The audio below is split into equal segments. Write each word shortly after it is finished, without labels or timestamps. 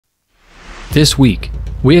This week,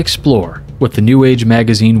 we explore what the New Age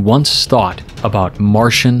magazine once thought about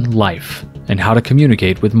Martian life and how to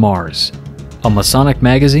communicate with Mars. A Masonic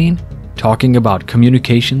magazine talking about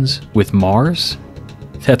communications with Mars?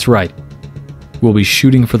 That's right. We'll be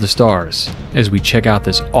shooting for the stars as we check out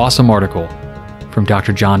this awesome article from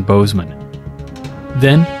Dr. John Bozeman.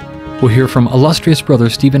 Then, we'll hear from Illustrious Brother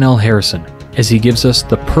Steven L. as he gives us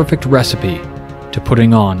the perfect recipe to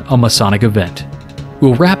putting on a Masonic event.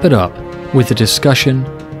 We'll wrap it up with a discussion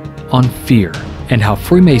on fear and how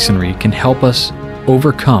Freemasonry can help us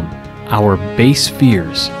overcome our base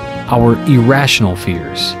fears, our irrational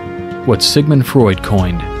fears, what Sigmund Freud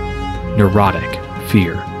coined neurotic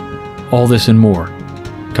fear. All this and more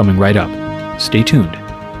coming right up. Stay tuned.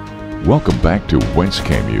 Welcome back to Whence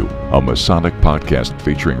Came You, a Masonic podcast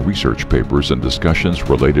featuring research papers and discussions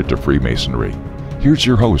related to Freemasonry. Here's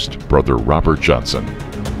your host, Brother Robert Johnson.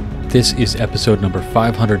 This is episode number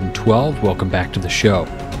 512. Welcome back to the show.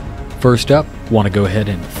 First up, want to go ahead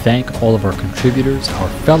and thank all of our contributors, our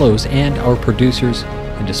fellows, and our producers,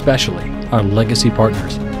 and especially our legacy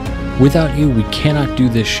partners. Without you, we cannot do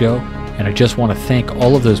this show, and I just want to thank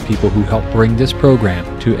all of those people who help bring this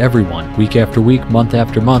program to everyone, week after week, month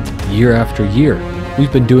after month, year after year.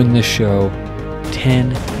 We've been doing this show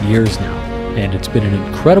 10 years now, and it's been an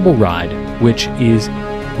incredible ride, which is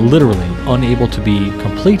literally unable to be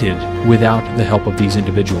completed without the help of these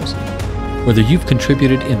individuals. Whether you've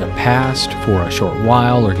contributed in the past for a short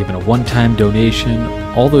while or given a one-time donation,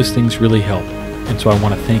 all those things really help. And so I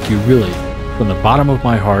want to thank you really from the bottom of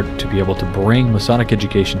my heart to be able to bring Masonic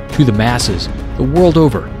education to the masses the world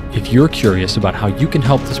over. If you're curious about how you can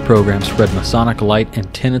help this program spread Masonic light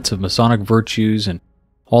and tenets of Masonic virtues and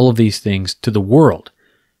all of these things to the world,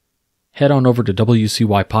 head on over to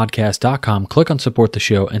wcypodcast.com, click on support the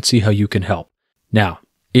show, and see how you can help. Now,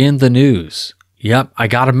 in the news, yep, I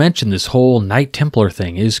gotta mention this whole Knight Templar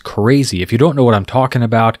thing is crazy. If you don't know what I'm talking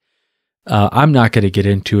about, I'm not going to get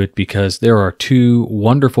into it because there are two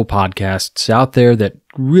wonderful podcasts out there that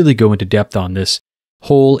really go into depth on this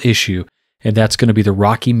whole issue, and that's going to be the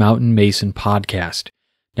Rocky Mountain Mason podcast.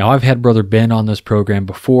 Now, I've had Brother Ben on this program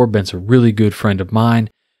before. Ben's a really good friend of mine,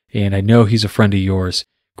 and I know he's a friend of yours.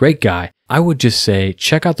 Great guy. I would just say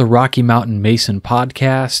check out the Rocky Mountain Mason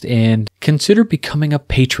podcast and consider becoming a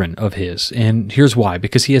patron of his. And here's why.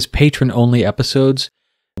 Because he has patron-only episodes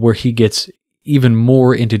where he gets even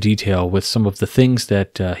more into detail with some of the things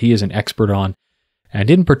that he is an expert on. And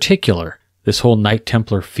in particular, this whole Knight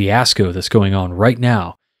Templar fiasco that's going on right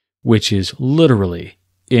now, which is literally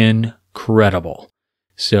incredible.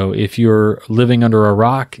 So if you're living under a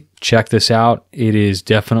rock, check this out. It is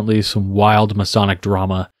definitely some wild Masonic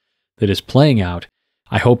drama that is playing out.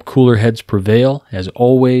 I hope cooler heads prevail. As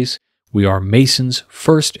always, we are Masons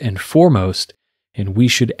first and foremost, and we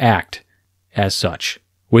should act as such.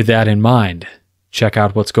 With that in mind, check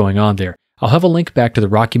out what's going on there. I'll have a link back to the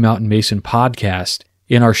Rocky Mountain Mason podcast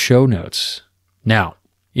in our show notes. Now,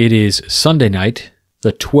 it is Sunday night,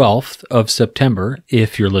 the 12th of September,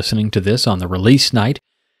 if you're listening to this on the release night.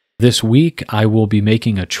 This week, I will be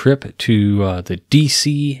making a trip to the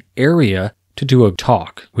D.C. area to do a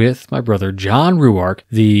talk with my brother John Ruark,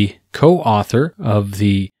 the co-author of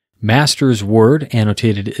the Master's Word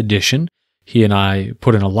Annotated Edition. He and I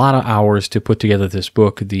put in a lot of hours to put together this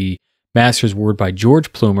book. The Master's Word by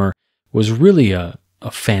George Plumer was really a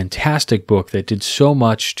fantastic book that did so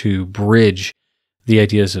much to bridge the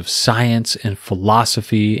ideas of science and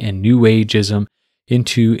philosophy and New Ageism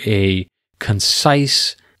into a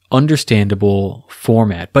concise, understandable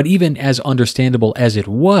format. But even as understandable as it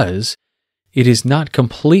was, it is not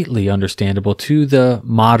completely understandable to the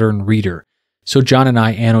modern reader. So John and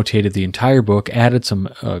I annotated the entire book, added some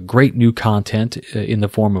great new content in the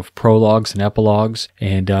form of prologues and epilogues,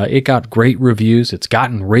 and it got great reviews. It's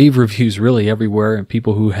gotten rave reviews really everywhere, and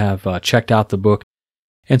people who have checked out the book.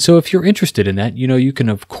 And so if you're interested in that, you can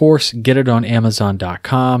of course get it on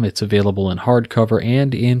Amazon.com. It's available in hardcover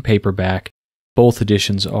and in paperback. Both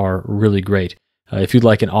editions are really great. If you'd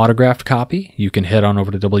like an autographed copy, you can head on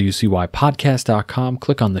over to wcypodcast.com,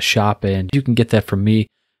 click on the shop, and you can get that from me.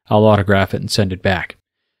 I'll autograph it and send it back.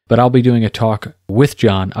 But I'll be doing a talk with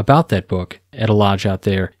John about that book at a lodge out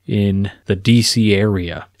there in the D.C.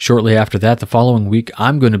 area. Shortly after that, the following week,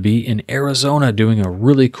 I'm going to be in Arizona doing a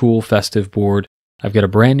really cool festive board. I've got a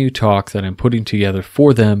brand new talk that I'm putting together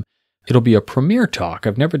for them. It'll be a premiere talk.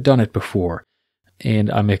 I've never done it before,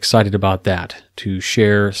 and I'm excited about that, to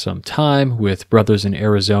share some time with brothers in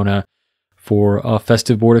Arizona for a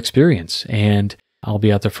festive board experience. And I'll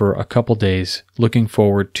be out there for a couple days, looking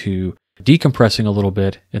forward to decompressing a little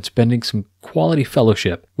bit and spending some quality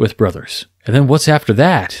fellowship with brothers. And then what's after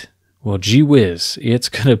that? Well, gee whiz, it's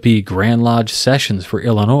going to be Grand Lodge sessions for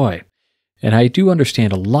Illinois. And I do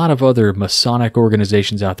understand a lot of other Masonic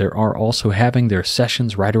organizations out there are also having their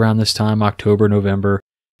sessions right around this time, October, November,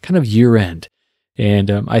 kind of year end. And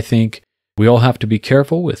I think we all have to be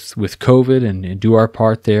careful with COVID and do our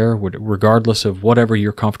part there, regardless of whatever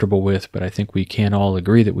you're comfortable with. But I think we can all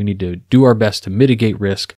agree that we need to do our best to mitigate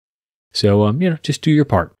risk. So, just do your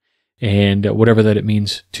part and whatever that it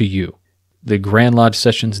means to you. The Grand Lodge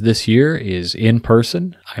sessions this year is in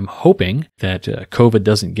person. I'm hoping that COVID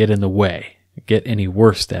doesn't get in the way, get any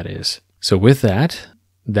worse, that is. So with that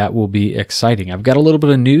will be exciting. I've got a little bit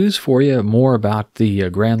of news for you, more about the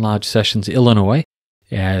Grand Lodge sessions Illinois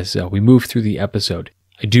as we move through the episode.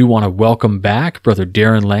 I do want to welcome back Brother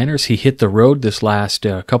Darren Lanners. He hit the road this last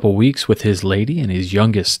couple weeks with his lady and his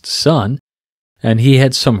youngest son, and he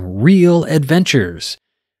had some real adventures.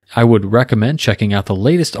 I would recommend checking out the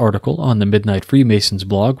latest article on the Midnight Freemasons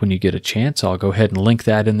blog when you get a chance. I'll go ahead and link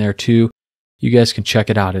that in there too. You guys can check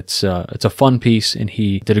it out. It's a fun piece, and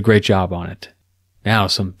he did a great job on it. Now,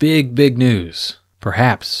 some big news.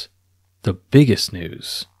 Perhaps the biggest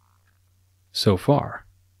news so far.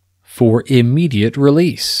 For immediate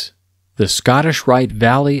release, the Scottish Rite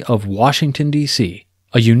Valley of Washington, D.C.,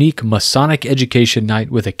 a unique Masonic education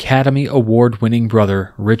night with Academy Award-winning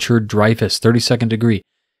brother Richard Dreyfuss, 32nd degree.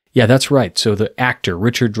 Yeah, that's right. So the actor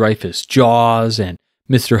Richard Dreyfuss, Jaws and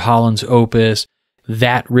Mr. Holland's Opus,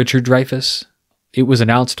 that Richard Dreyfuss. It was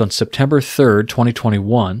announced on September 3rd,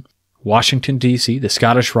 2021. Washington, D.C., the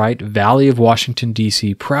Scottish Rite Valley of Washington,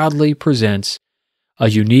 D.C. proudly presents a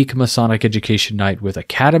unique Masonic education night with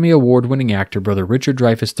Academy Award-winning actor Brother Richard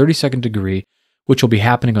Dreyfuss, 32nd degree, which will be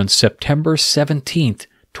happening on September 17th,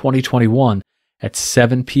 2021 at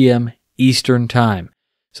 7 p.m. Eastern Time.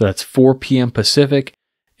 So that's 4 p.m. Pacific,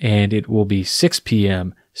 and it will be 6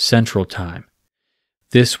 p.m. Central Time.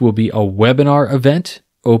 This will be a webinar event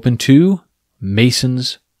open to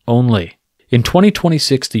Masons only. In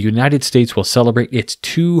 2026, the United States will celebrate its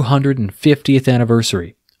 250th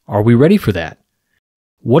anniversary. Are we ready for that?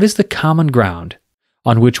 What is the common ground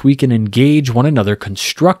on which we can engage one another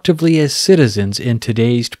constructively as citizens in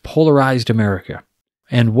today's polarized America?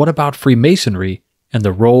 And what about Freemasonry and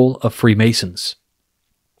the role of Freemasons?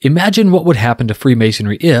 Imagine what would happen to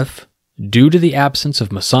Freemasonry if, due to the absence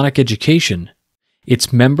of Masonic education,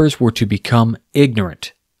 its members were to become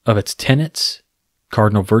ignorant of its tenets,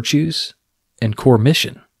 cardinal virtues, and core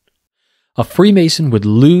mission. A Freemason would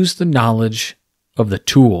lose the knowledge of the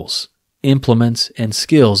tools, implements, and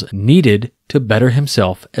skills needed to better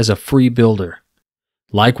himself as a free builder.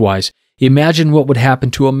 Likewise, imagine what would happen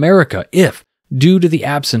to America if, due to the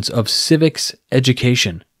absence of civics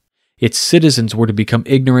education, its citizens were to become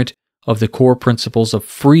ignorant of the core principles of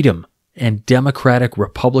freedom and democratic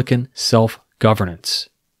republican self-governance.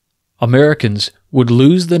 Americans would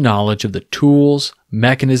lose the knowledge of the tools,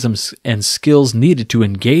 mechanisms, and skills needed to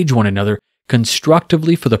engage one another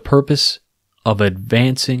constructively for the purpose of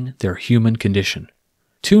advancing their human condition.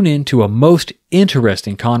 Tune in to a most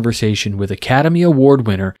interesting conversation with Academy Award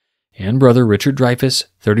winner and Brother Richard Dreyfuss,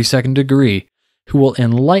 32nd degree, who will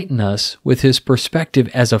enlighten us with his perspective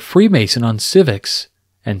as a Freemason on civics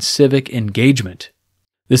and civic engagement.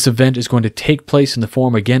 This event is going to take place in the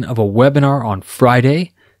form again of a webinar on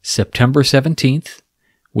Friday, September 17th,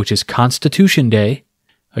 which is Constitution Day.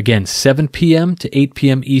 Again, 7 p.m. to 8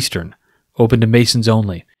 p.m. Eastern, open to Masons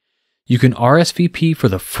only. You can RSVP for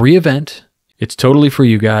the free event. It's totally free,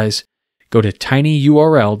 you guys. Go to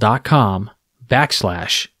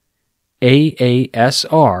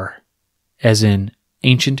tinyurl.com/AASR, as in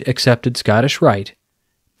Ancient Accepted Scottish Rite,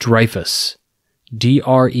 Dreyfuss,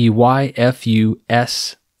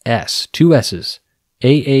 DREYFUSS, 2 S's,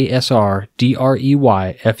 AASR,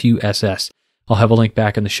 DREYFUSS. I'll have a link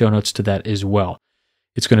back in the show notes to that as well.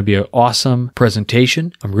 It's going to be an awesome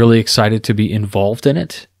presentation. I'm really excited to be involved in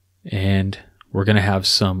it, and we're going to have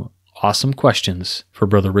some awesome questions for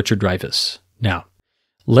Brother Richard Dreyfuss. Now,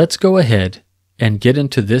 let's go ahead and get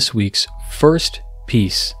into this week's first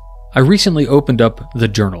piece. I recently opened up The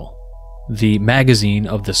Journal, the magazine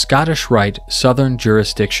of the Scottish Rite Southern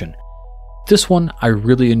Jurisdiction. This one I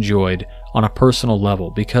really enjoyed on a personal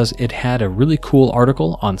level because it had a really cool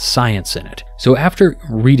article on science in it. So after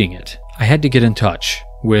reading it, I had to get in touch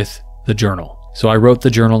with The Journal. So I wrote The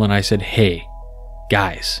Journal and I said, hey,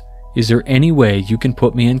 guys, is there any way you can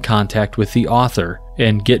put me in contact with the author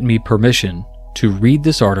and get me permission to read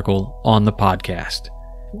this article on the podcast?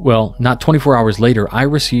 Well, not 24 hours later, I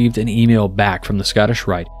received an email back from the Scottish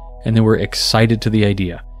Rite, and they were excited to the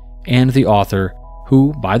idea. And the author,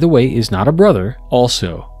 who, by the way, is not a brother,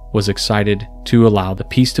 also was excited to allow the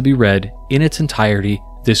piece to be read in its entirety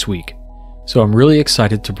this week. So I'm really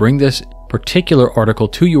excited to bring this particular article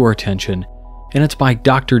to your attention, and it's by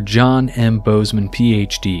Dr. John M. Bozeman,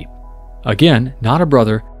 PhD. Again, not a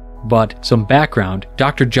brother, but some background.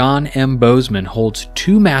 Dr. John M. Bozeman holds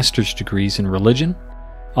 2 master's degrees in religion,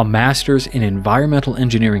 a master's in environmental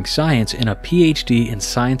engineering science, and a PhD in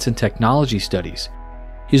science and technology studies.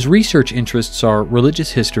 His research interests are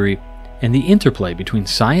religious history and the interplay between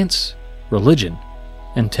science, religion,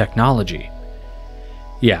 and technology.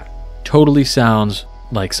 Yeah, totally sounds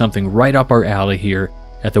like something right up our alley here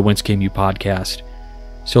at the Whence Came You podcast.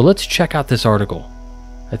 So let's check out this article.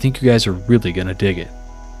 I think you guys are really going to dig it.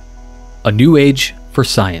 A New Age for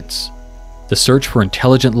Science: The Search for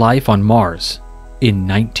Intelligent Life on Mars in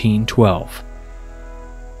 1912.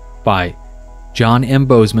 By John M.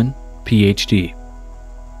 Bozeman, PhD.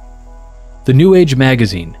 The New Age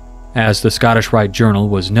magazine, as the Scottish Rite Journal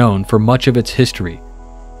was known for much of its history,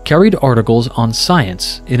 carried articles on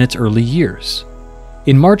science in its early years.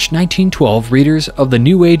 In March 1912, readers of the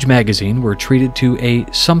New Age magazine were treated to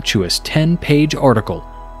a sumptuous 10-page article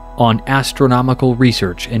on astronomical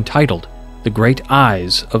research entitled The Great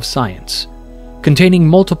Eyes of Science, containing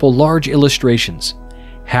multiple large illustrations.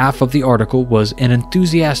 Half of the article was an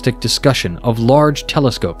enthusiastic discussion of large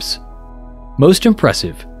telescopes. Most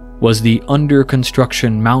impressive was the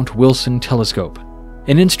under-construction Mount Wilson telescope,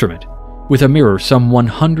 an instrument with a mirror some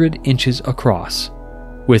 100 inches across,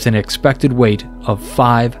 with an expected weight of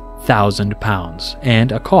 5,000 pounds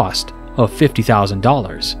and a cost of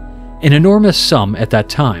 $50,000, an enormous sum at that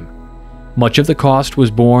time. Much of the cost was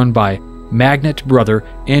borne by Magnet brother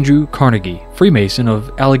Andrew Carnegie, Freemason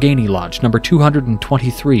of Allegheny Lodge number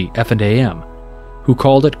 223 F&AM, who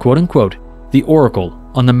called it, quote-unquote, the oracle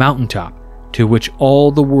on the mountaintop to which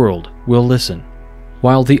all the world will listen.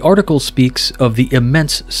 While the article speaks of the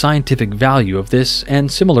immense scientific value of this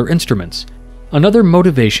and similar instruments, another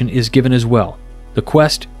motivation is given as well: the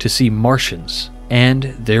quest to see Martians and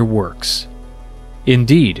their works.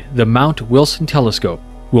 Indeed, the Mount Wilson telescope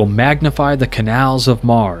will magnify the canals of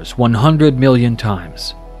Mars 100 million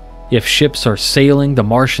times. If ships are sailing the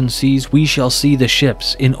Martian seas, we shall see the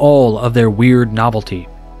ships in all of their weird novelty.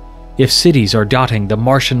 If cities are dotting the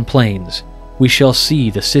Martian plains, we shall see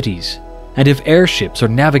the cities. And if airships are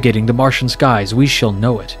navigating the Martian skies, we shall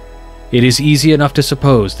know it. It is easy enough to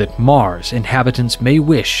suppose that Mars inhabitants may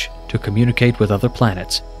wish to communicate with other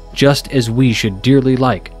planets, just as we should dearly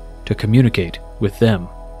like to communicate with them.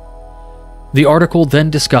 The article then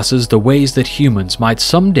discusses the ways that humans might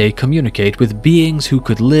someday communicate with beings who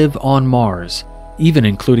could live on Mars, even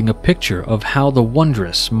including a picture of how the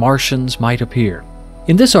wondrous Martians might appear.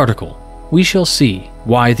 In this article, we shall see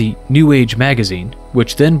why the New Age magazine,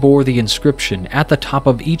 which then bore the inscription at the top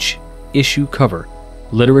of each issue cover,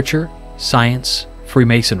 Literature, Science,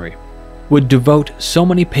 Freemasonry, would devote so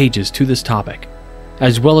many pages to this topic,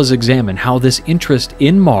 as well as examine how this interest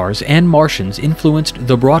in Mars and Martians influenced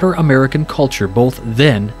the broader American culture both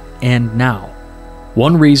then and now.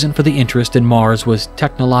 One reason for the interest in Mars was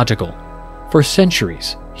technological. For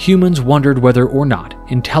centuries, humans wondered whether or not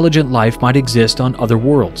intelligent life might exist on other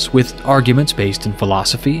worlds, with arguments based in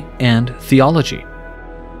philosophy and theology.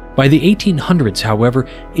 By the 1800s, however,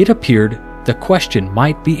 it appeared the question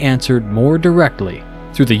might be answered more directly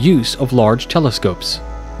through the use of large telescopes.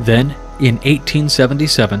 Then, in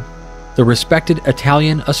 1877, the respected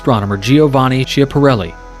Italian astronomer Giovanni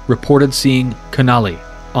Schiaparelli reported seeing canali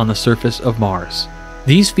on the surface of Mars.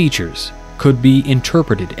 These features could be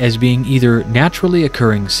interpreted as being either naturally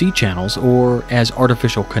occurring sea channels or as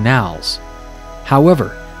artificial canals.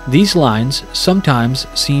 However, these lines sometimes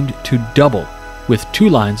seemed to double, with 2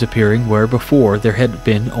 lines appearing where before there had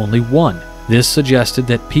been only 1. This suggested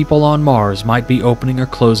that people on Mars might be opening or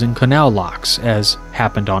closing canal locks, as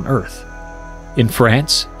happened on Earth. In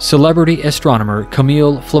France, celebrity astronomer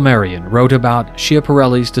Camille Flammarion wrote about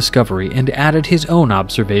Schiaparelli's discovery and added his own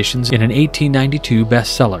observations in an 1892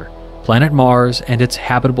 bestseller, Planet Mars and Its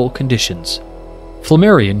Habitable Conditions.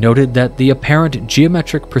 Flammarion noted that the apparent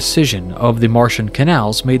geometric precision of the Martian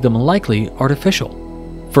canals made them likely artificial.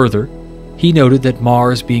 Further, he noted that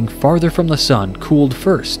Mars, being farther from the Sun, cooled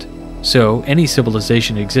first, so any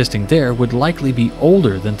civilization existing there would likely be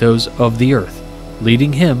older than those of the Earth,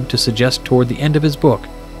 leading him to suggest toward the end of his book,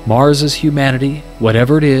 Mars's humanity,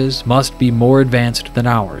 whatever it is, must be more advanced than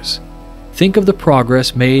ours. Think of the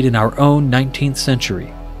progress made in our own 19th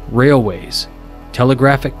century. Railways,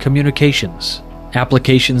 telegraphic communications,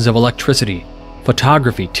 applications of electricity,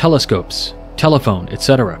 photography, telescopes, telephone,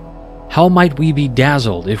 etc. How might we be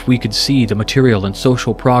dazzled if we could see the material and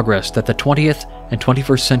social progress that the 20th and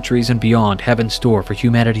 21st centuries and beyond have in store for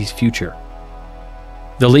humanity's future?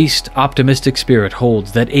 The least optimistic spirit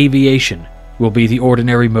holds that aviation will be the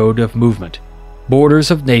ordinary mode of movement.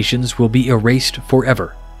 Borders of nations will be erased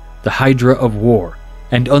forever. The hydra of war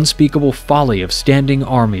and unspeakable folly of standing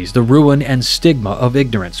armies, the ruin and stigma of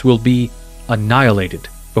ignorance will be annihilated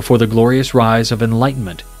before the glorious rise of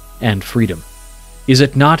enlightenment and freedom. Is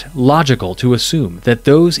it not logical to assume that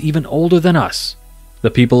those even older than us, the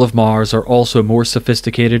people of Mars, are also more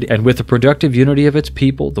sophisticated, and with the productive unity of its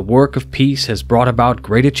people, the work of peace has brought about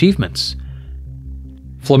great achievements?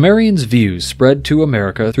 Flammarion's views spread to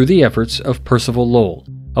America through the efforts of Percival Lowell,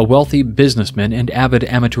 a wealthy businessman and avid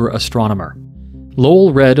amateur astronomer.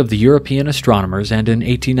 Lowell read of the European astronomers, and in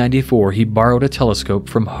 1894 he borrowed a telescope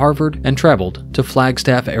from Harvard and traveled to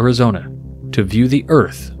Flagstaff, Arizona, to view the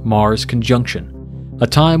Earth-Mars conjunction, a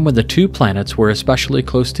time when the two planets were especially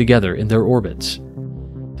close together in their orbits.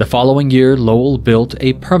 The following year, Lowell built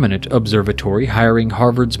a permanent observatory, hiring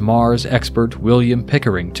Harvard's Mars expert William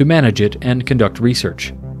Pickering to manage it and conduct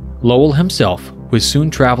research. Lowell himself was soon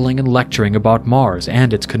traveling and lecturing about Mars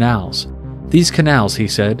and its canals. These canals, he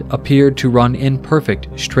said, appeared to run in perfect,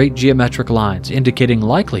 straight geometric lines, indicating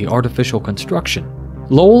likely artificial construction.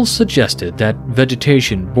 Lowell suggested that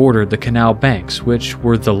vegetation bordered the canal banks, which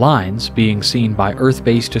were the lines being seen by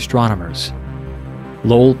Earth-based astronomers.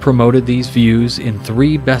 Lowell promoted these views in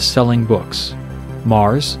 3 best-selling books: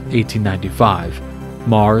 Mars, 1895,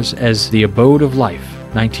 Mars as the Abode of Life,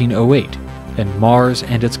 1908, and Mars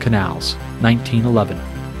and Its Canals, 1911.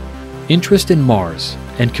 Interest in Mars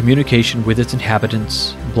and communication with its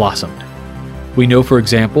inhabitants blossomed. We know, for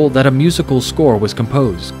example, that a musical score was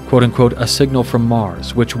composed, quote-unquote, A Signal from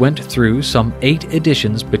Mars, which went through some 8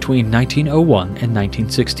 editions between 1901 and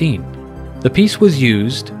 1916. The piece was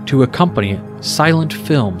used to accompany silent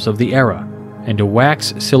films of the era and a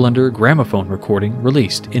wax cylinder gramophone recording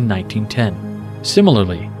released in 1910.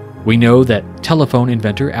 Similarly, we know that telephone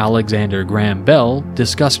inventor Alexander Graham Bell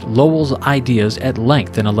discussed Lowell's ideas at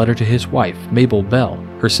length in a letter to his wife, Mabel Bell,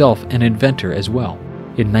 herself an inventor as well,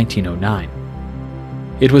 in 1909.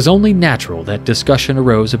 It was only natural that discussion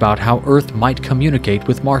arose about how Earth might communicate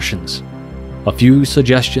with Martians. A few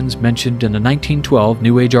suggestions mentioned in a 1912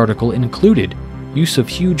 New Age article included use of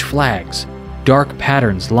huge flags, dark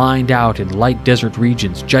patterns lined out in light desert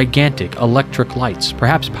regions, gigantic electric lights,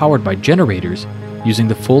 perhaps powered by generators using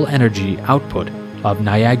the full energy output of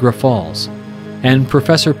Niagara Falls, and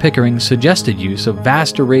Professor Pickering suggested use of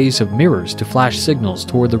vast arrays of mirrors to flash signals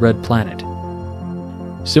toward the red planet.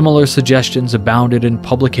 Similar suggestions abounded in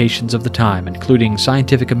publications of the time, including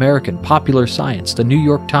Scientific American, Popular Science, the New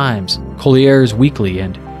York Times, Collier's Weekly,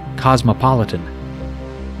 and Cosmopolitan.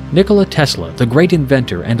 Nikola Tesla, the great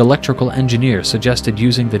inventor and electrical engineer, suggested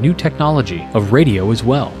using the new technology of radio as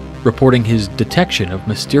well, reporting his detection of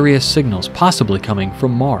mysterious signals possibly coming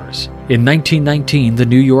from Mars. In 1919, the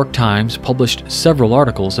New York Times published several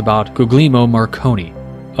articles about Guglielmo Marconi,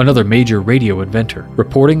 another major radio inventor,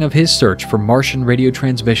 reporting of his search for Martian radio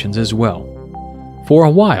transmissions as well. For a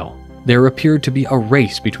while, there appeared to be a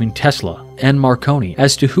race between Tesla and Marconi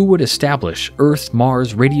as to who would establish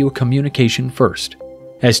Earth-Mars radio communication first.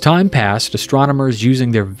 As time passed, astronomers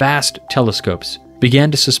using their vast telescopes began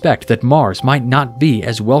to suspect that Mars might not be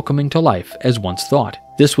as welcoming to life as once thought.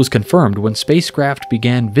 This was confirmed when spacecraft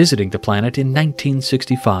began visiting the planet in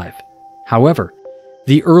 1965. However,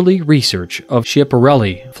 the early research of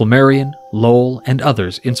Schiaparelli, Flammarion, Lowell, and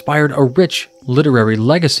others inspired a rich literary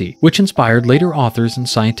legacy, which inspired later authors and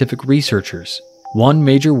scientific researchers. One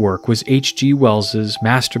major work was H.G. Wells's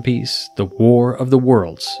masterpiece, The War of the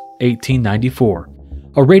Worlds, 1894.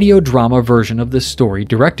 A radio drama version of this story,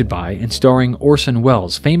 directed by and starring Orson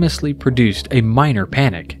Welles, famously produced a minor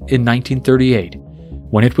panic in 1938,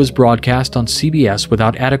 when it was broadcast on CBS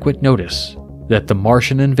without adequate notice that the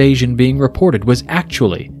Martian invasion being reported was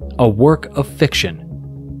actually a work of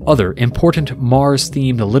fiction. Other important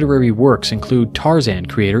Mars-themed literary works include Tarzan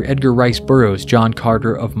creator Edgar Rice Burroughs' John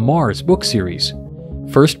Carter of Mars book series,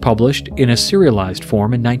 first published in a serialized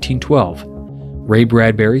form in 1912, Ray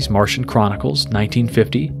Bradbury's Martian Chronicles,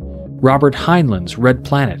 1950, Robert Heinlein's Red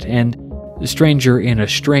Planet, and Stranger in a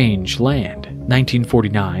Strange Land,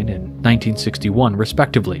 1949 and 1961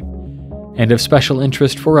 respectively. And of special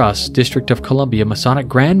interest for us, District of Columbia Masonic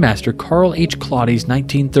Grandmaster Carl H. Claudy's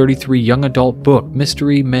 1933 young adult book,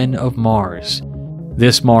 Mystery Men of Mars.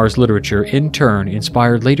 This Mars literature in turn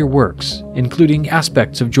inspired later works, including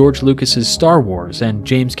aspects of George Lucas's Star Wars and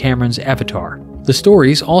James Cameron's Avatar. The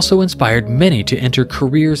stories also inspired many to enter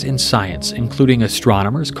careers in science, including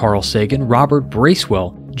astronomers Carl Sagan, Robert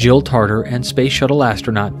Bracewell, Jill Tarter, and space shuttle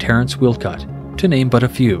astronaut Terence Wilcott, to name but a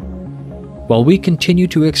few. While we continue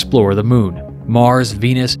to explore the Moon, Mars,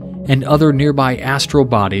 Venus, and other nearby astral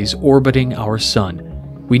bodies orbiting our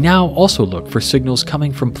sun. We now also look for signals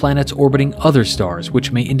coming from planets orbiting other stars,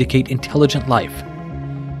 which may indicate intelligent life.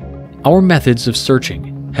 Our methods of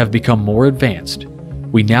searching have become more advanced.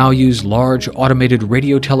 We now use large automated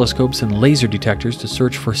radio telescopes and laser detectors to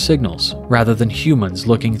search for signals, rather than humans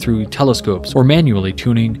looking through telescopes or manually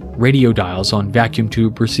tuning radio dials on vacuum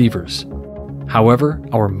tube receivers. However,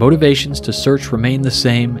 our motivations to search remain the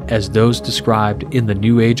same as those described in the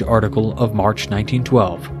New Age article of March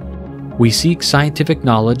 1912. We seek scientific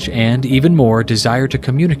knowledge and, even more, desire to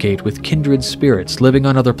communicate with kindred spirits living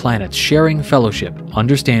on other planets, sharing fellowship,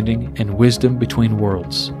 understanding, and wisdom between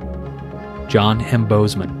worlds. John M.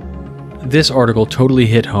 Bozeman. This article totally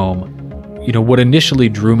hit home. What initially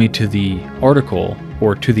drew me to the article,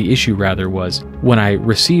 or to the issue rather, was when I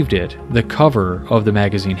received it, the cover of the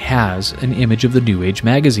magazine has an image of the New Age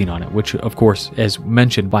magazine on it, which, of course, as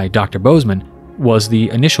mentioned by Dr. Bozeman, was the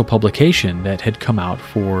initial publication that had come out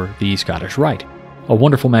for the Scottish Rite. A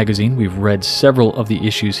wonderful magazine. We've read several of the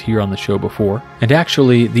issues here on the show before. And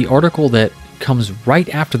actually, the article that comes right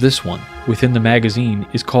after this one within the magazine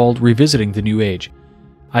is called Revisiting the New Age.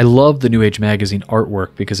 I love the New Age magazine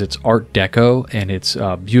artwork because it's Art Deco and it's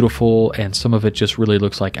beautiful, and some of it just really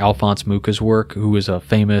looks like Alphonse Mucha's work, who is a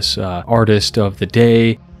famous artist of the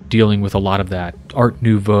day, dealing with a lot of that Art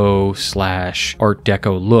Nouveau / Art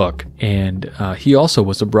Deco look, and he also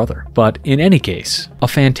was a brother. But in any case, a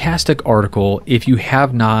fantastic article. If you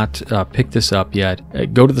have not picked this up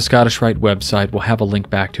yet, go to the Scottish Rite website. We'll have a link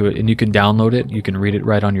back to it, and you can download it. You can read it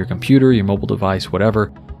right on your computer, your mobile device,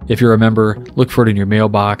 whatever. If you're a member, look for it in your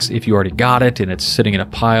mailbox. If you already got it and it's sitting in a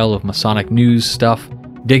pile of Masonic news stuff,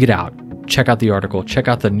 dig it out. Check out the article. Check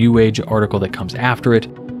out the New Age article that comes after it.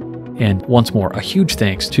 And once more, a huge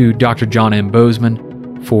thanks to Dr. John M.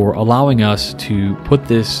 Bozeman for allowing us to put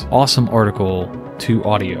this awesome article to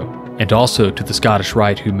audio, and also to the Scottish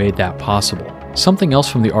Rite who made that possible. Something else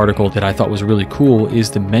from the article that I thought was really cool is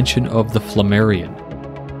the mention of the Flammarion,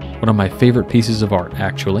 one of my favorite pieces of art,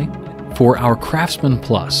 actually. For our Craftsman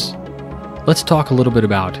Plus, let's talk a little bit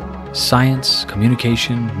about science,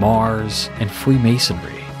 communication, Mars, and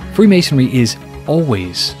Freemasonry. Freemasonry is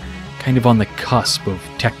always kind of on the cusp of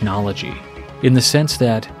technology, in the sense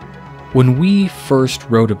that when we first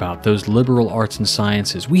wrote about those liberal arts and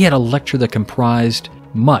sciences, we had a lecture that comprised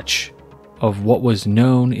much of what was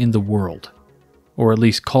known in the world, or at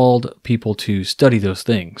least called people to study those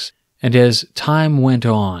things. And as time went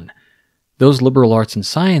on, those liberal arts and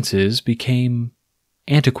sciences became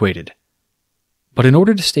antiquated. But in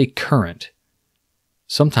order to stay current,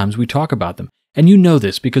 sometimes we talk about them. And you know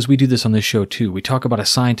this because we do this on this show too. We talk about a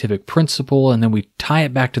scientific principle and then we tie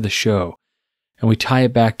it back to the show. And we tie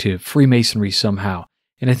it back to Freemasonry somehow.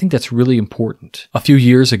 And I think that's really important. A few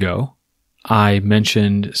years ago, I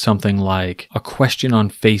mentioned something like a question on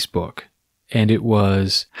Facebook. And it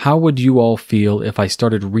was, how would you all feel if I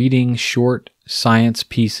started reading short science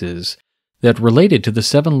pieces that related to the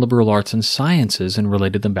 7 liberal arts and sciences and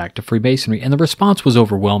related them back to Freemasonry? And the response was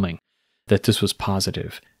overwhelming that this was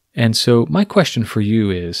positive. And so my question for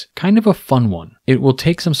you is kind of a fun one. It will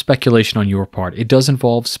take some speculation on your part. It does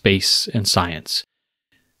involve space and science.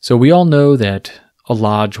 So we all know that a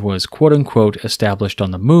lodge was quote-unquote established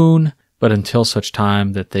on the moon, but until such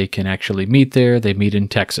time that they can actually meet there, they meet in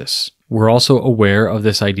Texas. We're also aware of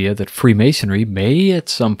this idea that Freemasonry may at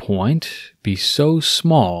some point be so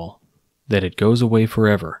small that it goes away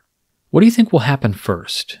forever. What do you think will happen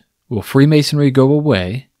first? Will Freemasonry go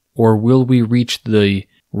away, or will we reach the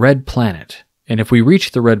Red Planet? And if we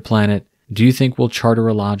reach the Red Planet, do you think we'll charter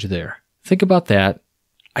a lodge there? Think about that.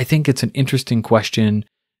 I think it's an interesting question.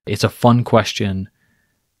 It's a fun question.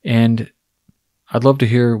 And I'd love to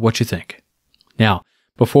hear what you think. Now,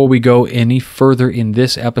 before we go any further in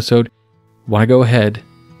this episode, I want to go ahead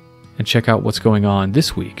and check out what's going on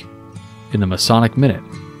this week in the Masonic Minute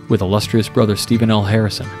with Illustrious Brother Steven L.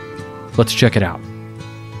 Harrison. Let's check it out.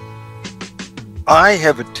 I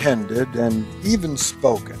have attended and even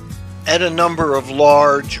spoken at a number of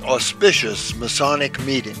large, auspicious Masonic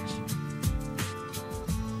meetings.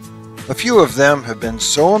 A few of them have been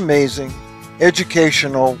so amazing,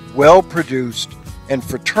 educational, well-produced, and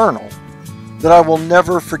fraternal that I will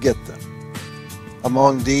never forget them.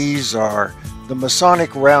 Among these are the Masonic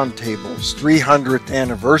Roundtable's 300th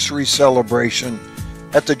anniversary celebration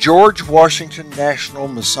at the George Washington National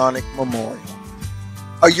Masonic Memorial,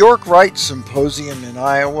 a York Rite Symposium in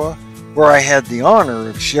Iowa, where I had the honor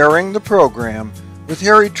of sharing the program with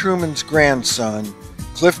Harry Truman's grandson,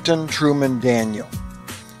 Clifton Truman Daniel,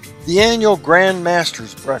 the annual Grand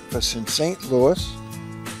Masters Breakfast in St. Louis,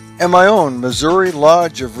 and my own Missouri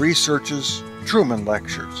Lodge of Research's Truman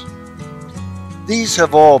Lectures, These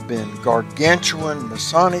have all been gargantuan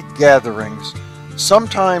Masonic gatherings,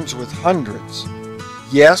 sometimes with hundreds,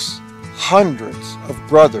 yes, hundreds of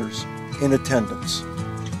brothers in attendance.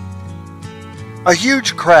 A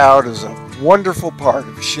huge crowd is a wonderful part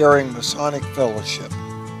of sharing Masonic fellowship.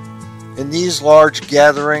 In these large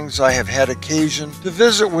gatherings, I have had occasion to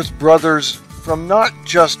visit with brothers from not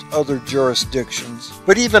just other jurisdictions,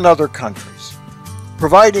 but even other countries,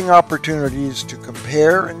 providing opportunities to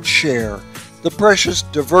compare and share the precious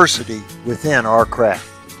diversity within our craft.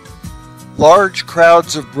 Large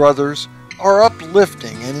crowds of brothers are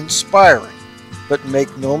uplifting and inspiring, but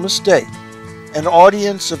make no mistake, an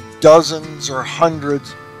audience of dozens or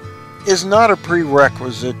hundreds is not a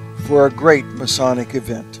prerequisite for a great Masonic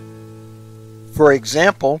event. For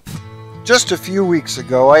example, just a few weeks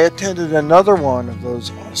ago I attended another one of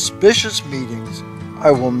those auspicious meetings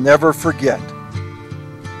I will never forget,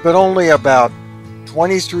 but only about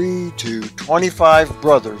 23 to 25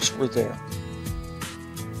 brothers were there.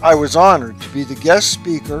 I was honored to be the guest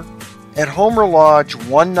speaker at Homer Lodge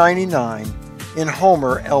 199 in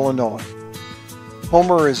Homer, Illinois.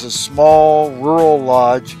 Homer is a small rural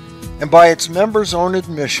lodge, and by its members' own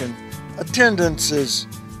admission, attendance is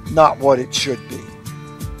not what it should be.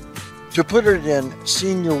 To put it in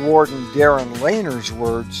Senior Warden Darren Lehner's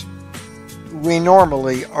words, we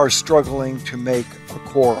normally are struggling to make a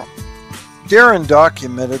quorum. Darren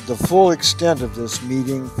documented the full extent of this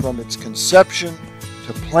meeting from its conception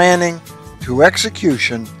to planning to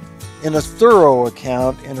execution in a thorough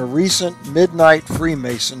account in a recent Midnight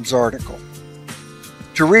Freemasons article.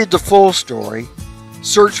 To read the full story,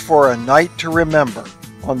 search for A Night to Remember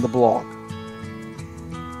on the blog.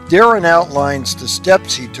 Darren outlines the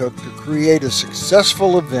steps he took to create a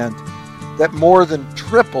successful event that more than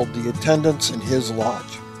tripled the attendance in his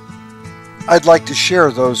lodge. I'd like to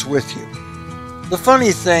share those with you. The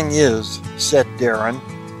funny thing is, said Darren,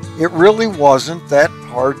 it really wasn't that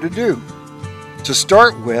hard to do. To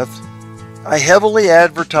start with, I heavily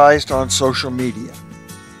advertised on social media.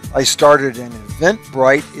 I started an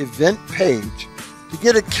Eventbrite event page to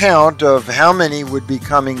get a count of how many would be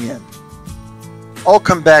coming in. I'll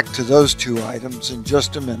come back to those two items in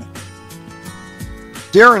just a minute.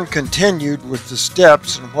 Darren continued with the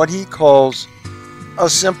steps in what he calls a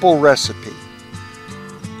simple recipe.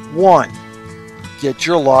 1. Get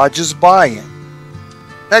your lodge's buy-in.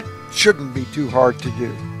 That shouldn't be too hard to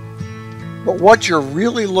do. But what you're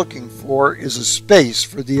really looking for is a space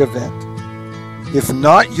for the event. If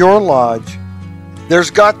not your lodge,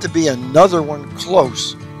 there's got to be another one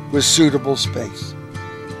close with suitable space.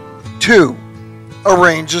 2.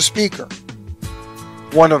 Arrange a speaker.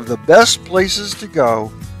 One of the best places to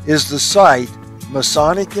go is the site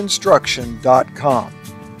MasonicInstruction.com,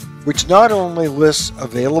 which not only lists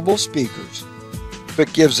available speakers,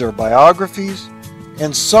 but gives their biographies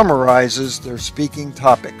and summarizes their speaking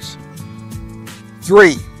topics.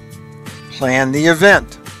 3. Plan the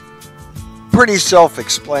event. Pretty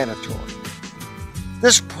self-explanatory.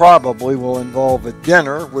 This probably will involve a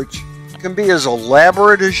dinner which can be as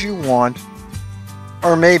elaborate as you want,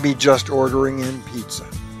 or maybe just ordering in pizza.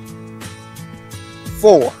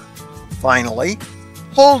 4. Finally,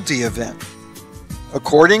 hold the event.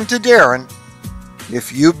 According to Darren,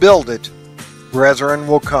 if you build it, brethren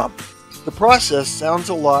will come. The process sounds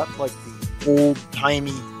a lot like the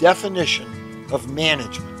old-timey definition of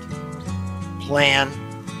management. Plan,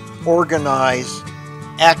 organize,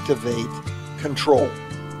 activate, control.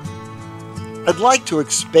 I'd like to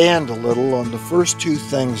expand a little on the first two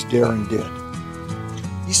things Darren did.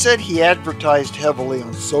 He said he advertised heavily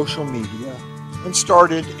on social media and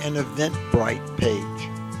started an Eventbrite page.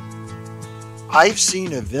 I've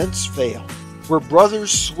seen events fail where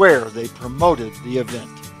brothers swear they promoted the event.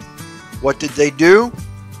 What did they do?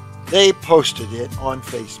 They posted it on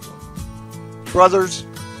Facebook. Brothers,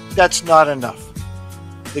 that's not enough.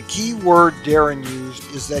 The key word Darren used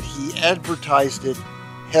is that he advertised it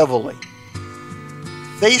heavily.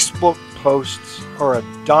 Facebook posts are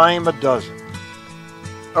a dime a dozen,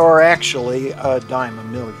 or actually a dime a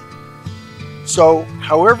million. So,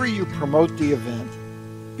 however you promote the event,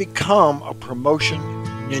 become a promotion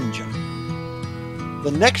ninja.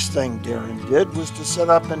 The next thing Darren did was to set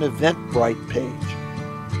up an Eventbrite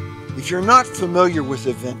page. If you're not familiar with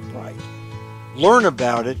Eventbrite, learn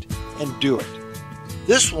about it and do it.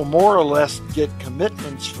 This will more or less get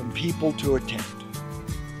commitments from people to attend.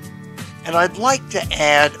 And I'd like to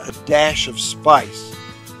add a dash of spice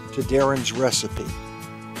to Darren's recipe.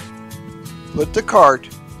 Put the cart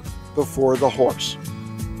before the horse.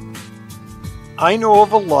 I know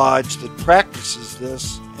of a lodge that practices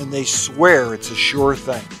this, and they swear it's a sure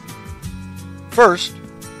thing. First,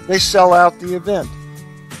 they sell out the event.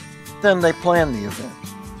 Then they plan the event.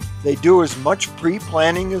 They do as much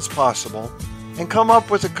pre-planning as possible and come up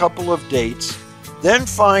with a couple of dates, then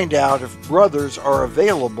find out if brothers are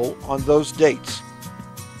available on those dates.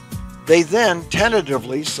 They then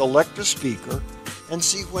tentatively select a speaker and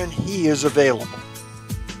see when he is available.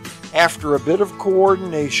 After a bit of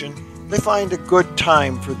coordination, they find a good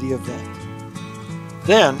time for the event.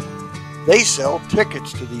 Then, they sell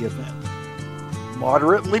tickets to the event,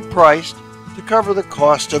 moderately priced to cover the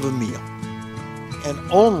cost of a meal. And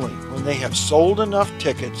only when they have sold enough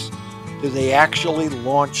tickets do they actually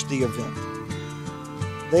launch the event.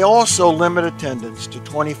 They also limit attendance to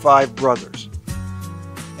 25 brothers,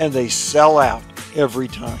 and they sell out every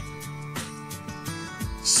time.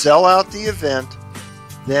 Sell out the event,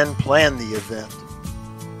 then plan the event.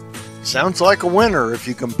 Sounds like a winner if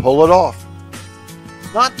you can pull it off.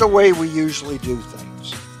 Not the way we usually do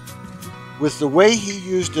things. With the way he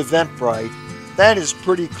used Eventbrite, that is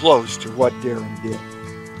pretty close to what Darren did.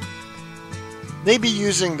 Maybe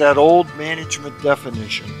using that old management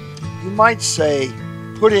definition, you might say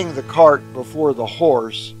putting the cart before the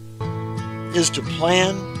horse is to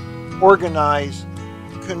plan, organize,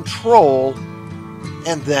 control,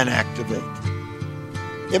 and then activate.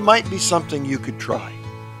 It might be something you could try.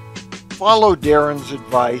 Follow Darren's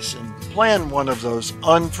advice and plan one of those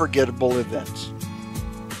unforgettable events.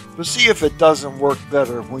 But see if it doesn't work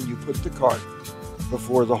better when you put the cart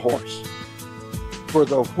before the horse. For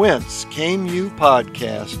the Whence Came You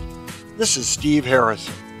podcast, this is Steve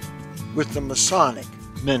Harrison with the Masonic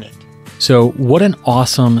Minute. So what an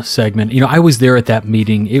awesome segment. I was there at that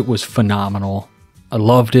meeting. It was phenomenal. I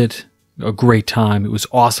loved it. A great time. It was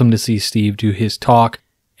awesome to see Steve do his talk.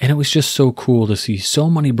 And it was just so cool to see so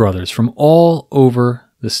many brothers from all over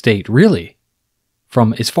the state, really.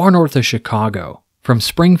 From as far north as Chicago, from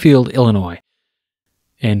Springfield, Illinois,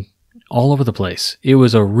 and all over the place. It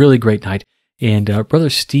was a really great night. And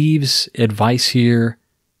Brother Steve's advice here,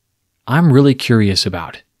 I'm really curious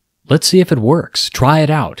about. Let's see if it works. Try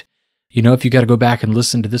it out. If you got to go back and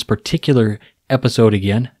listen to this particular episode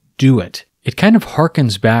again, do it. It kind of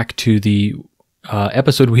harkens back to the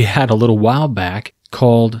episode we had a little while back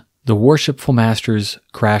called The Worshipful Master's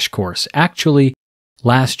Crash Course. Actually,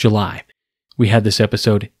 last July, we had this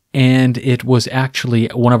episode, and it was actually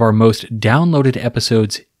one of our most downloaded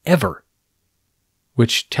episodes ever,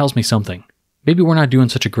 which tells me something. Maybe we're not doing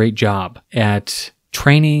such a great job at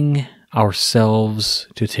training ourselves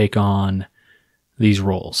to take on these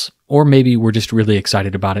roles. Or maybe we're just really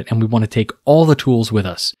excited about it and we want to take all the tools with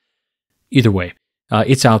us. Either way,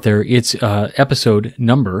 it's out there. It's episode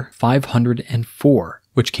number 504,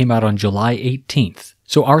 which came out on July 18th.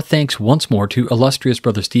 So our thanks once more to Illustrious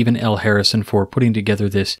Brother Steven L. Harrison for putting together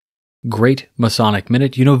this great Masonic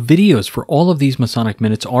Minute. Videos for all of these Masonic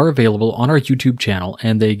Minutes are available on our YouTube channel,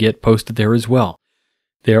 and they get posted there as well.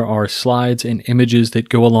 There are slides and images that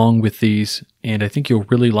go along with these, and I think you'll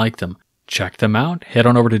really like them. Check them out. Head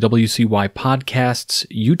on over to WCY Podcast's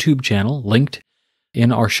YouTube channel, linked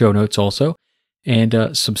in our show notes also,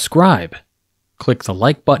 and subscribe. Click the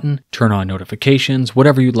like button, turn on notifications,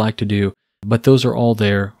 whatever you'd like to do, but those are all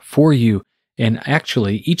there for you. And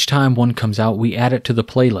actually, each time one comes out, we add it to the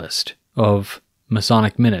playlist of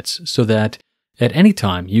Masonic Minutes so that at any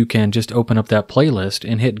time you can just open up that playlist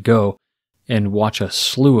and hit go and watch a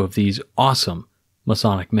slew of these awesome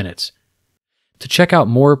Masonic Minutes. To check out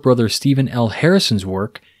more of Brother Steven L. Harrison's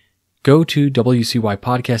work, go to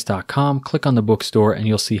wcypodcast.com, click on the bookstore, and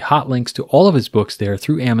you'll see hot links to all of his books there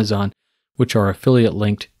through Amazon, which are affiliate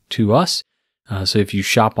linked to us. So if you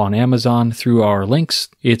shop on Amazon through our links,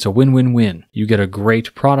 it's a win-win-win. You get a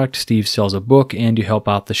great product, Steve sells a book, and you help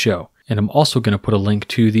out the show. And I'm also going to put a link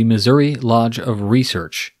to the Missouri Lodge of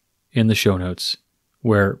Research in the show notes,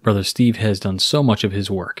 where Brother Steve has done so much of his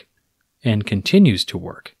work and continues to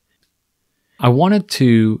work. I wanted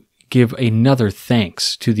to give another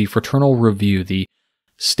thanks to the Fraternal Review, the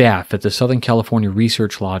staff at the Southern California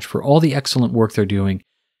Research Lodge, for all the excellent work they're doing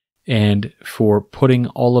and for putting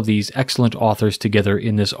all of these excellent authors together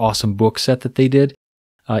in this awesome book set that they did.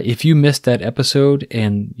 If you missed that episode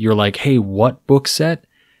and you're like, hey, what book set?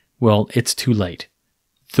 Well, it's too late.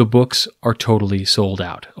 The books are totally sold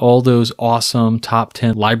out. All those awesome top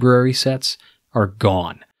 10 library sets are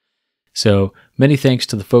gone. So many thanks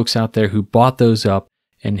to the folks out there who bought those up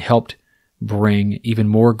and helped bring even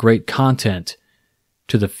more great content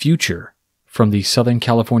to the future from the Southern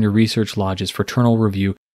California Research Lodge's Fraternal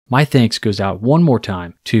Review. My thanks goes out one more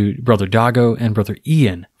time to Brother Dago and Brother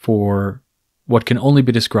Ian for what can only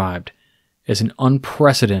be described as an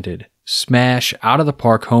unprecedented smash out of the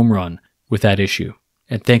park home run with that issue.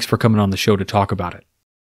 And thanks for coming on the show to talk about it.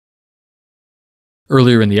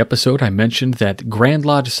 Earlier in the episode, I mentioned that Grand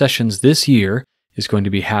Lodge Sessions this year is going to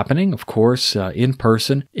be happening, of course, in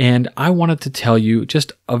person, and I wanted to tell you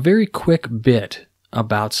just a very quick bit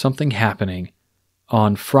about something happening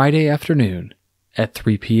on Friday afternoon at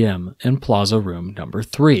 3 p.m. in Plaza Room number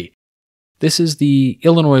 3. This is the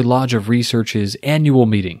Illinois Lodge of Research's annual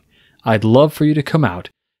meeting. I'd love for you to come out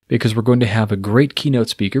because we're going to have a great keynote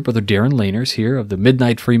speaker, Brother Darren Lainers here of the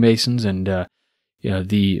Midnight Freemasons and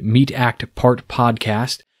the Meet Act Part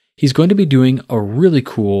podcast. He's going to be doing a really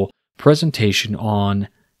cool presentation on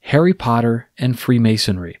Harry Potter and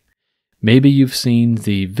Freemasonry. Maybe you've seen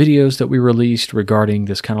the videos that we released regarding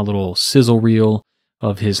this kind of little sizzle reel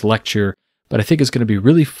of his lecture, but I think it's going to be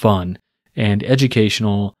really fun and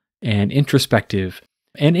educational and introspective.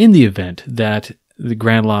 And in the event that the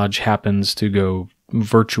Grand Lodge happens to go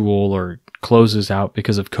virtual or closes out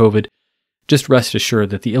because of COVID, just rest assured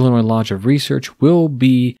that the Illinois Lodge of Research will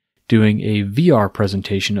be doing a VR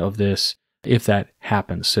presentation of this if that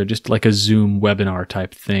happens. So just like a Zoom webinar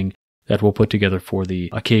type thing that we'll put together for the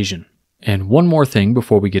occasion. And one more thing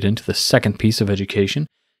before we get into the second piece of education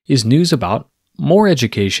is news about more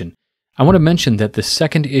education. I want to mention that the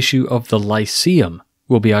second issue of the Lyceum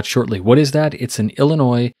will be out shortly. What is that? It's an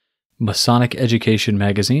Illinois Masonic education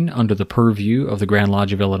magazine under the purview of the Grand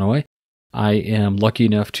Lodge of Illinois. I am lucky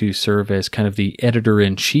enough to serve as kind of the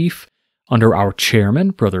editor-in-chief under our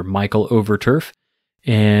chairman, Brother Michael Overturf.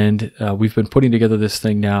 And we've been putting together this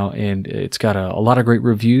thing now, and it's got a lot of great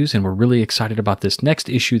reviews, and we're really excited about this next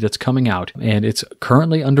issue that's coming out. And it's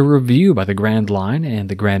currently under review by the Grand Line and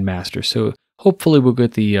the Grand Master. So hopefully we'll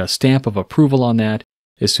get the stamp of approval on that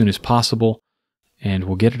as soon as possible, and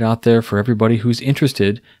we'll get it out there for everybody who's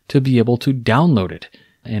interested to be able to download it.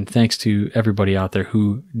 And thanks to everybody out there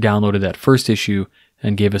who downloaded that first issue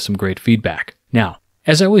and gave us some great feedback. Now,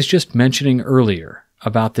 as I was just mentioning earlier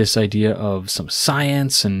about this idea of some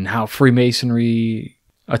science and how Freemasonry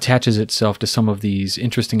attaches itself to some of these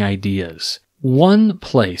interesting ideas, one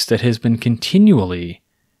place that has been continually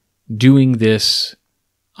doing this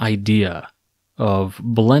idea of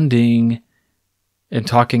blending and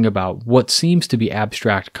talking about what seems to be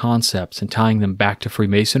abstract concepts and tying them back to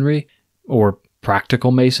Freemasonry or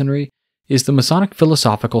practical Masonry is the Masonic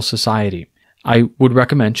Philosophical Society. I would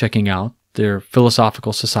recommend checking out their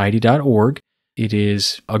philosophicalsociety.org. It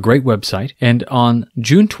is a great website. And on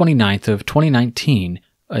June 29th of 2019,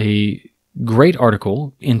 a great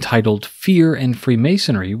article entitled Fear and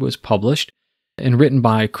Freemasonry was published and written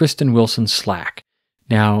by Kristen Wilson Slack.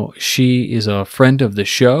 Now, she is a friend of the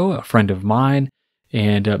show, a friend of mine,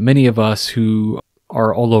 and many of us who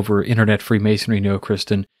are all over Internet Freemasonry know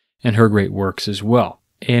Kristen and her great works as well.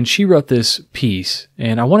 And she wrote this piece,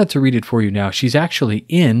 and I wanted to read it for you now. She's actually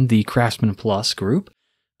in the Craftsman Plus group,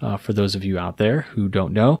 for those of you out there who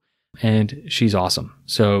don't know, and she's awesome.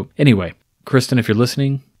 So anyway, Kristen, if you're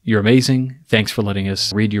listening, you're amazing. Thanks for letting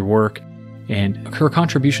us read your work. And her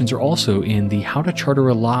contributions are also in the How to Charter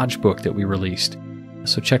a Lodge book that we released.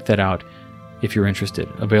 So check that out if you're interested.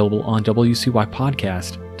 Available on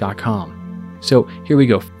wcypodcast.com. So here we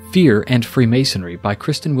go. Fear and Freemasonry by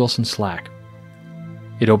Kristen Wilson Slack.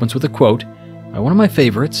 It opens with a quote by one of my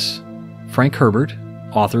favorites, Frank Herbert,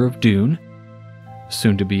 author of Dune,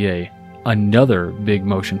 soon to be another big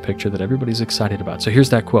motion picture that everybody's excited about. So here's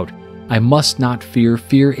that quote. I must not fear.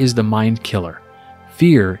 Fear is the mind killer.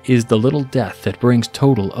 Fear is the little death that brings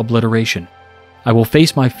total obliteration. I will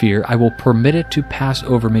face my fear. I will permit it to pass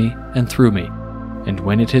over me and through me. And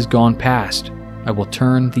when it has gone past, I will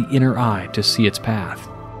turn the inner eye to see its path.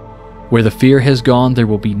 Where the fear has gone, there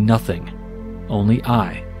will be nothing. Only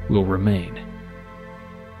I will remain.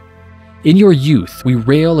 In your youth, we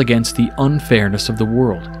rail against the unfairness of the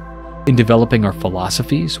world. In developing our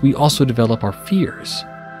philosophies, we also develop our fears.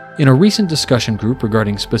 In a recent discussion group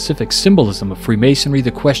regarding specific symbolism of Freemasonry,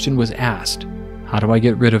 the question was asked, how do I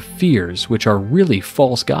get rid of fears which are really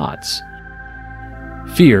false gods?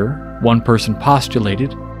 Fear, one person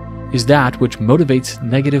postulated, is that which motivates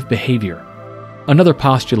negative behavior. Another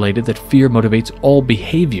postulated that fear motivates all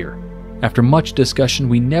behavior. After much discussion,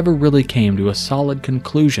 we never really came to a solid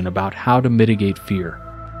conclusion about how to mitigate fear.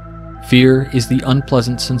 Fear is the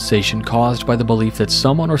unpleasant sensation caused by the belief that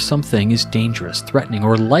someone or something is dangerous, threatening,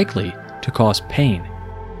 or likely to cause pain.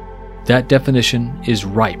 That definition is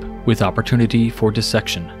ripe with opportunity for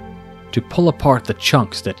dissection, to pull apart the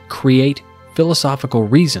chunks that create philosophical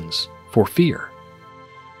reasons for fear.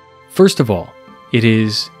 First of all, it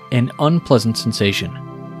is an unpleasant sensation,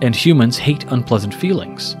 and humans hate unpleasant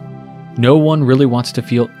feelings. No one really wants to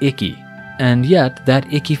feel icky, and yet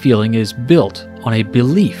that icky feeling is built on a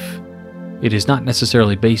belief. It is not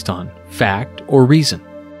necessarily based on fact or reason.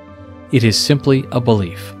 It is simply a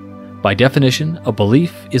belief. By definition, a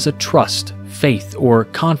belief is a trust, faith, or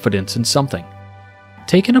confidence in something.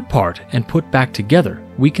 Taken apart and put back together,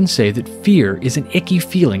 we can say that fear is an icky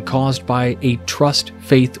feeling caused by a trust,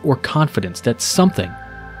 faith, or confidence that something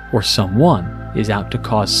or someone is out to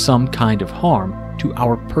cause some kind of harm to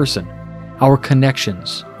our person, our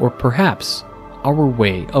connections, or perhaps our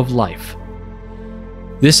way of life.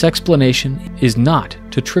 This explanation is not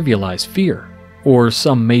to trivialize fear or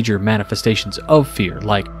some major manifestations of fear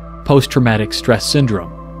like post-traumatic stress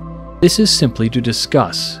syndrome. This is simply to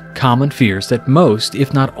discuss common fears that most,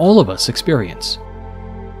 if not all of us, experience.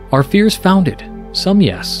 Are fears founded? Some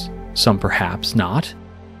yes, some perhaps not.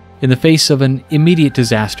 In the face of an immediate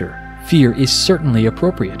disaster, fear is certainly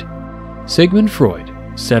appropriate. Sigmund Freud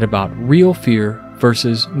said about real fear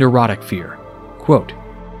versus neurotic fear, quote,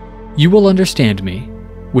 "You will understand me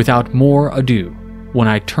without more ado when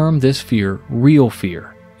I term this fear real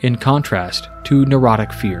fear, in contrast to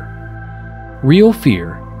neurotic fear. Real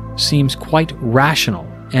fear seems quite rational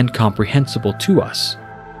and comprehensible to us.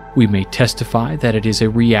 We may testify that it is a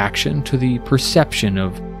reaction to the perception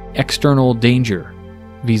of external danger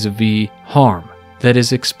vis-a-vis harm that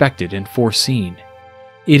is expected and foreseen.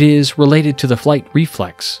 It is related to the flight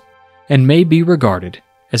reflex and may be regarded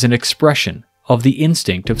as an expression of the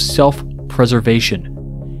instinct of self-preservation.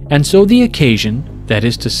 And so the occasion, that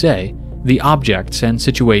is to say, the objects and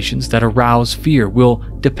situations that arouse fear will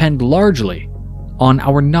depend largely on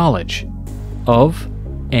our knowledge of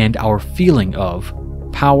and our feeling of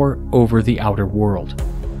power over the outer world."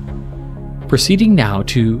 Proceeding now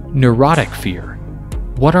to neurotic fear.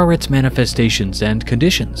 What are its manifestations and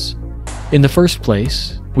conditions? In the first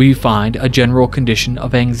place, we find a general condition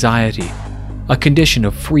of anxiety, a condition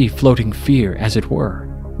of free-floating fear, as it were,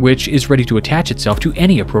 which is ready to attach itself to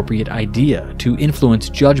any appropriate idea, to influence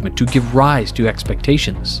judgment, to give rise to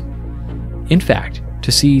expectations. In fact,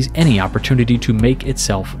 to seize any opportunity to make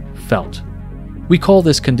itself felt. We call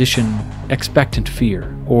this condition expectant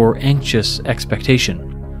fear or anxious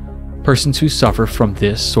expectation. Persons who suffer from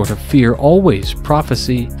this sort of fear always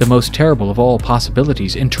prophesy the most terrible of all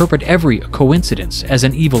possibilities, interpret every coincidence as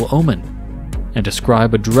an evil omen, and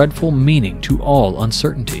ascribe a dreadful meaning to all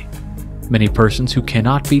uncertainty. Many persons who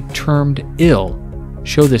cannot be termed ill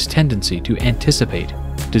show this tendency to anticipate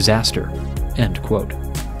disaster." End quote.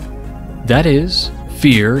 That is,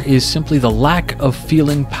 fear is simply the lack of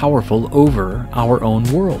feeling powerful over our own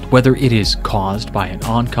world, whether it is caused by an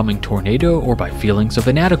oncoming tornado or by feelings of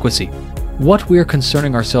inadequacy. What we're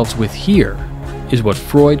concerning ourselves with here is what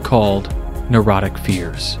Freud called neurotic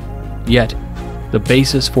fears. Yet, the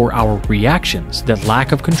basis for our reactions, that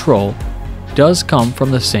lack of control, does come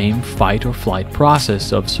from the same fight or flight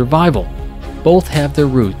process of survival. Both have their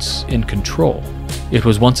roots in control. It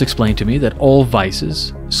was once explained to me that all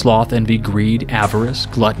vices, sloth, envy, greed, avarice,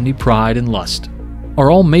 gluttony, pride, and lust,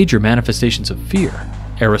 are all major manifestations of fear.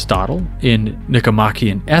 Aristotle, in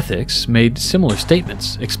Nicomachean Ethics, made similar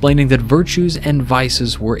statements, explaining that virtues and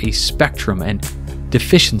vices were a spectrum and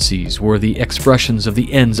deficiencies were the expressions of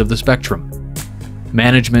the ends of the spectrum.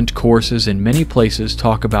 Management courses in many places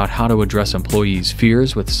talk about how to address employees'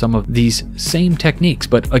 fears with some of these same techniques,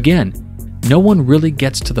 but again, no one really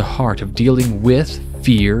gets to the heart of dealing with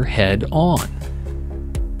fear head on.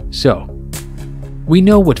 So, we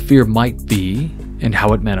know what fear might be and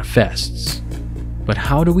how it manifests, but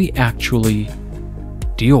how do we actually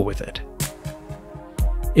deal with it?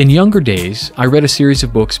 In younger days, I read a series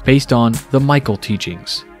of books based on the Michael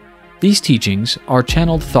teachings. These teachings are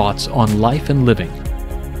channeled thoughts on life and living,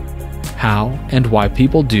 how and why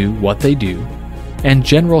people do what they do, and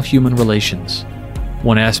general human relations.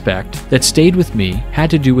 One aspect that stayed with me had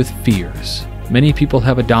to do with fears. Many people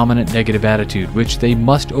have a dominant negative attitude which they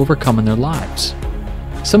must overcome in their lives.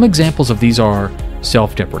 Some examples of these are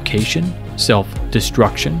self-deprecation,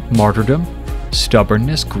 self-destruction, martyrdom,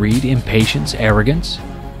 stubbornness, greed, impatience, arrogance.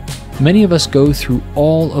 Many of us go through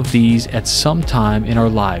all of these at some time in our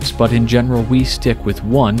lives, but in general we stick with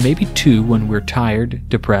one, maybe two when we're tired,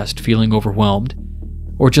 depressed, feeling overwhelmed,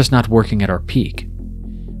 or just not working at our peak.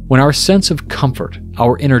 When our sense of comfort,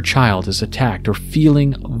 our inner child, is attacked or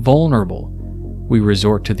feeling vulnerable, we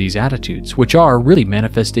resort to these attitudes, which are really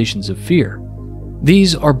manifestations of fear.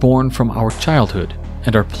 These are born from our childhood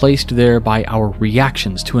and are placed there by our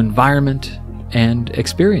reactions to environment and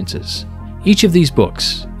experiences. Each of these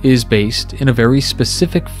books is based in a very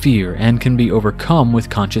specific fear and can be overcome with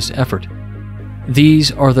conscious effort.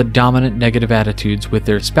 These are the dominant negative attitudes with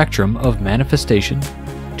their spectrum of manifestation,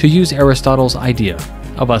 to use Aristotle's idea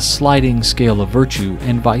of a sliding scale of virtue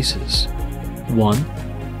and vices. 1.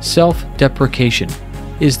 Self-deprecation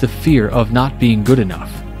is the fear of not being good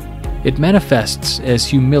enough. It manifests as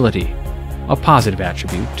humility, a positive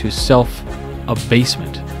attribute, to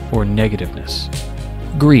self-abasement or negativeness.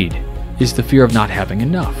 Greed is the fear of not having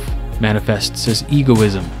enough, manifests as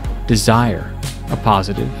egoism, desire, a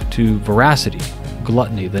positive, to veracity,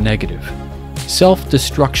 gluttony, the negative.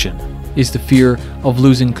 Self-destruction is the fear of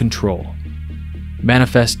losing control,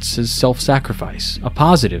 manifests as self-sacrifice, a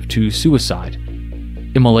positive, to suicide.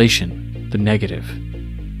 Immolation, the negative.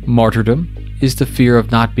 Martyrdom is the fear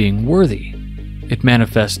of not being worthy. It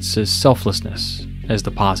manifests as selflessness, as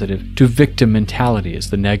the positive, to victim mentality as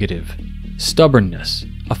the negative. Stubbornness,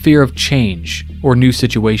 a fear of change or new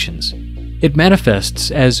situations. It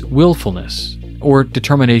manifests as willfulness or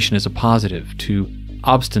determination as a positive, to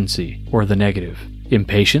obstinacy or the negative.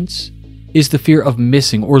 Impatience is the fear of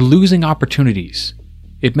missing or losing opportunities.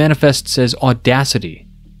 It manifests as audacity,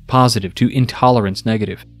 positive, to intolerance,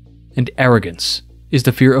 negative. And arrogance is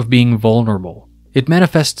the fear of being vulnerable. It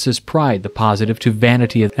manifests as pride, the positive, to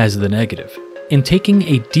vanity as the negative. In taking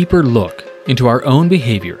a deeper look into our own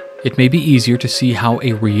behavior, it may be easier to see how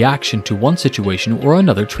a reaction to one situation or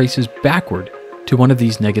another traces backward to one of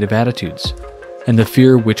these negative attitudes, and the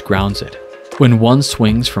fear which grounds it. When one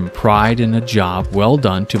swings from pride in a job well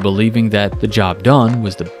done to believing that the job done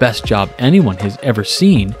was the best job anyone has ever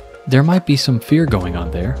seen, there might be some fear going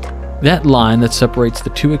on there. That line that separates the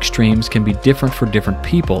two extremes can be different for different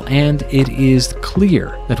people, and it is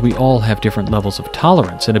clear that we all have different levels of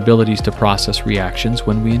tolerance and abilities to process reactions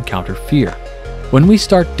when we encounter fear. When we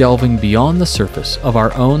start delving beyond the surface of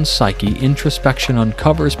our own psyche, introspection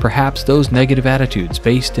uncovers perhaps those negative attitudes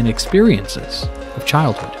based in experiences of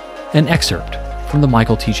childhood. An excerpt from the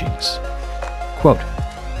Michael teachings. Quote,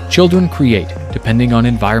 "Children create, depending on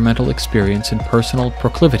environmental experience and personal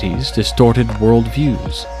proclivities, distorted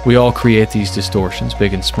worldviews. We all create these distortions,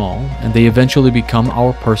 big and small, and they eventually become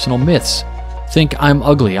our personal myths. Think I'm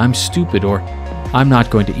ugly, I'm stupid, or I'm not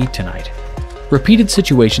going to eat tonight. Repeated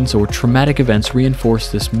situations or traumatic events reinforce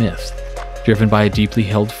this myth. Driven by a deeply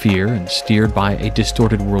held fear and steered by a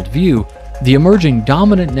distorted worldview, the emerging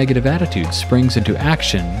dominant negative attitude springs into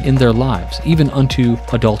action in their lives, even unto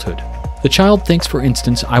adulthood. The child thinks, for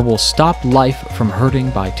instance, I will stop life from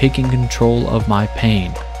hurting by taking control of my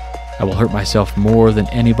pain. I will hurt myself more than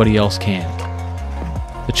anybody else can.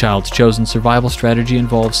 The child's chosen survival strategy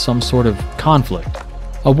involves some sort of conflict,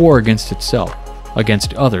 a war against itself,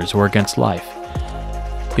 against others, or against life.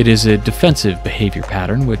 It is a defensive behavior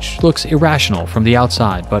pattern which looks irrational from the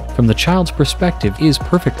outside, but from the child's perspective is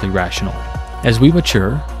perfectly rational. As we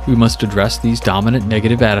mature, we must address these dominant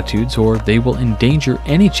negative attitudes or they will endanger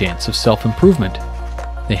any chance of self-improvement.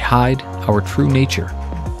 They hide our true nature."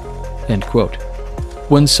 End quote.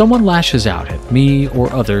 When someone lashes out at me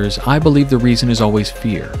or others, I believe the reason is always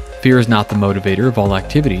fear. Fear is not the motivator of all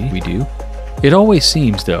activity we do. It always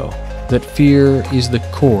seems, though, that fear is the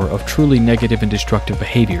core of truly negative and destructive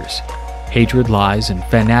behaviors. Hatred, lies, and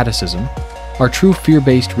fanaticism are true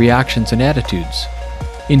fear-based reactions and attitudes.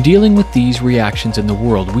 In dealing with these reactions in the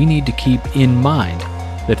world, we need to keep in mind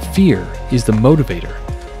that fear is the motivator,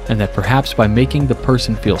 and that perhaps by making the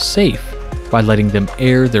person feel safe, by letting them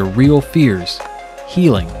air their real fears,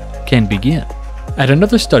 healing can begin. At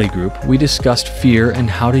another study group, we discussed fear and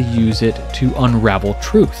how to use it to unravel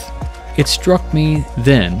truth. It struck me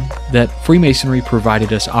then that Freemasonry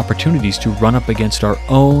provided us opportunities to run up against our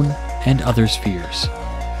own and others' fears.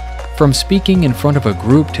 From speaking in front of a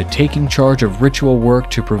group to taking charge of ritual work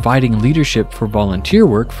to providing leadership for volunteer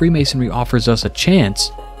work, Freemasonry offers us a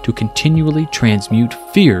chance to continually transmute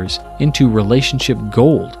fears into relationship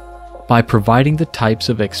gold by providing the types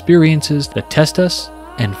of experiences that test us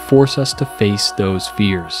and force us to face those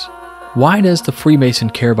fears. Why does the Freemason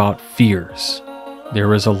care about fears?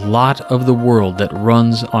 There is a lot of the world that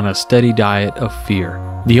runs on a steady diet of fear.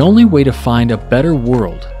 The only way to find a better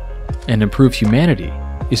world and improve humanity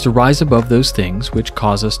is to rise above those things which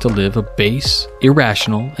cause us to live a base,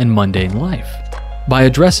 irrational, and mundane life. By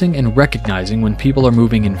addressing and recognizing when people are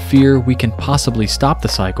moving in fear, we can possibly stop the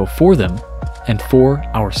cycle for them and for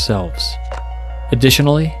ourselves.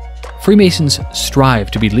 Additionally, Freemasons strive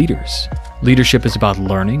to be leaders. Leadership is about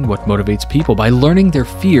learning what motivates people. By learning their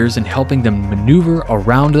fears and helping them maneuver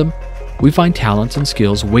around them, we find talents and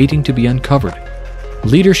skills waiting to be uncovered.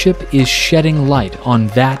 Leadership is shedding light on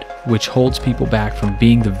that which holds people back from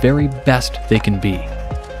being the very best they can be.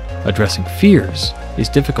 Addressing fears is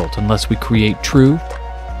difficult unless we create true,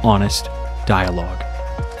 honest dialogue.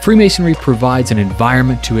 Freemasonry provides an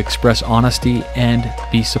environment to express honesty and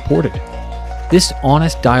be supported. This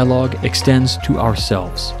honest dialogue extends to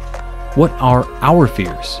ourselves. What are our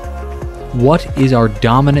fears? What is our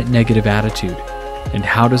dominant negative attitude? And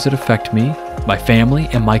how does it affect me my family,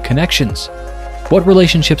 and my connections? What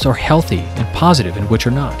relationships are healthy and positive and which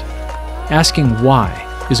are not? Asking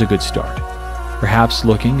why is a good start. Perhaps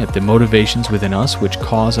looking at the motivations within us which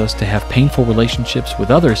cause us to have painful relationships with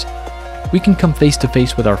others, we can come face to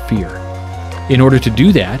face with our fear. In order to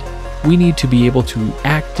do that, we need to be able to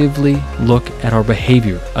actively look at our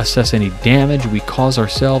behavior, assess any damage we cause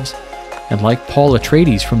ourselves, and like Paul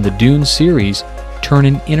Atreides from the Dune series, turn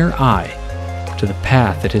an inner eye to the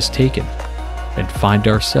path it has taken and find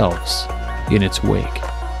ourselves in its wake.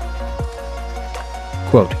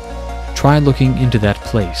 Quote, "Try looking into that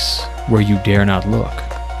place where you dare not look.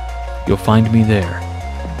 You'll find me there,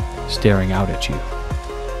 staring out at you."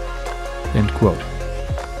 End quote.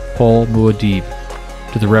 Paul Muad'Dib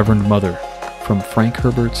to the Reverend Mother from Frank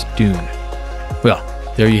Herbert's Dune. Well,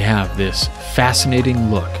 there you have this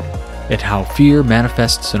fascinating look at how fear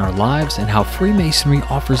manifests in our lives and how Freemasonry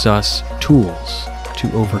offers us tools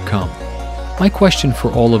to overcome. My question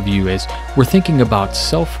for all of you as we're thinking about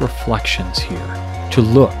self-reflections here, to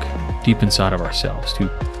look deep inside of ourselves, to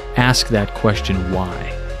ask that question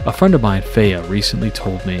why. A friend of mine, Faya, recently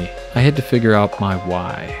told me I had to figure out my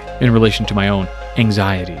why in relation to my own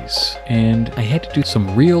anxieties, and I had to do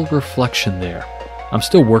some real reflection there. I'm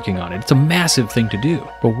still working on it. It's a massive thing to do.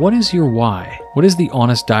 But what is your why? What is the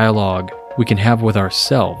honest dialogue we can have with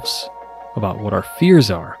ourselves about what our fears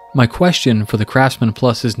are? My question for the Craftsman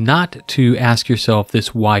Plus is not to ask yourself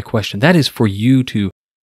this why question. That is for you to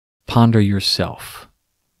ponder yourself,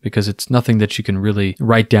 because it's nothing that you can really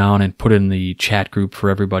write down and put in the chat group for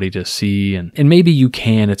everybody to see, and maybe you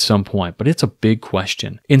can at some point, but it's a big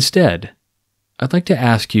question. Instead, I'd like to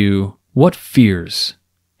ask you, what fears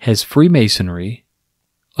has Freemasonry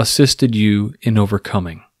assisted you in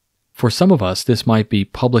overcoming? For some of us, this might be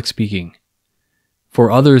public speaking. For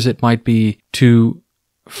others, it might be to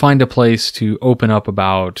find a place to open up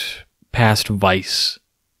about past vice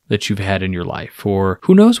that you've had in your life, or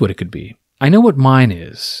who knows what it could be. I know what mine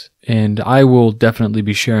is, and I will definitely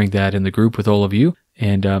be sharing that in the group with all of you.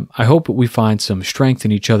 And I hope we find some strength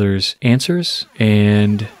in each other's answers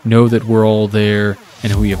and know that we're all there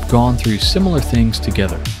and we have gone through similar things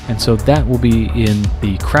together. And so that will be in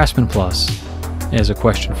the Craftsman Plus as a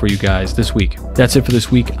question for you guys this week. That's it for this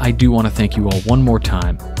week. I do want to thank you all one more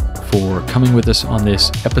time for coming with us on this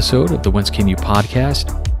episode of the Whence Came You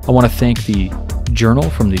podcast. I want to thank the Journal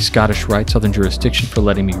from the Scottish Rite Southern Jurisdiction for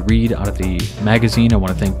letting me read out of the magazine. I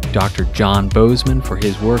want to thank Dr. John Bozeman for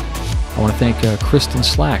his work. I want to thank Kristen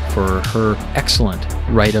Slack for her excellent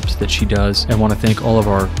write-ups that she does. I want to thank all of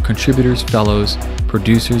our contributors, fellows,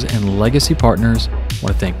 producers, and legacy partners. I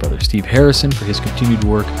want to thank Brother Steve Harrison for his continued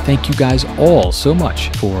work. Thank you guys all so much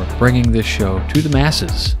for bringing this show to the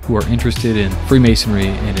masses who are interested in Freemasonry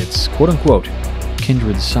and its quote-unquote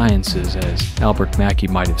kindred sciences, as Albert Mackey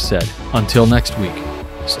might have said. Until next week,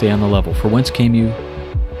 stay on the level. For Whence Came You,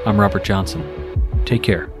 I'm Robert Johnson. Take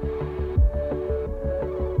care.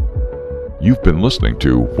 You've been listening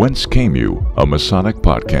to Whence Came You, a Masonic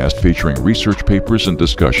podcast featuring research papers and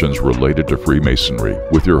discussions related to Freemasonry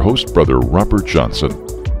with your host, Brother Robert Johnson.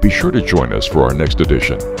 Be sure to join us for our next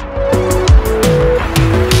edition.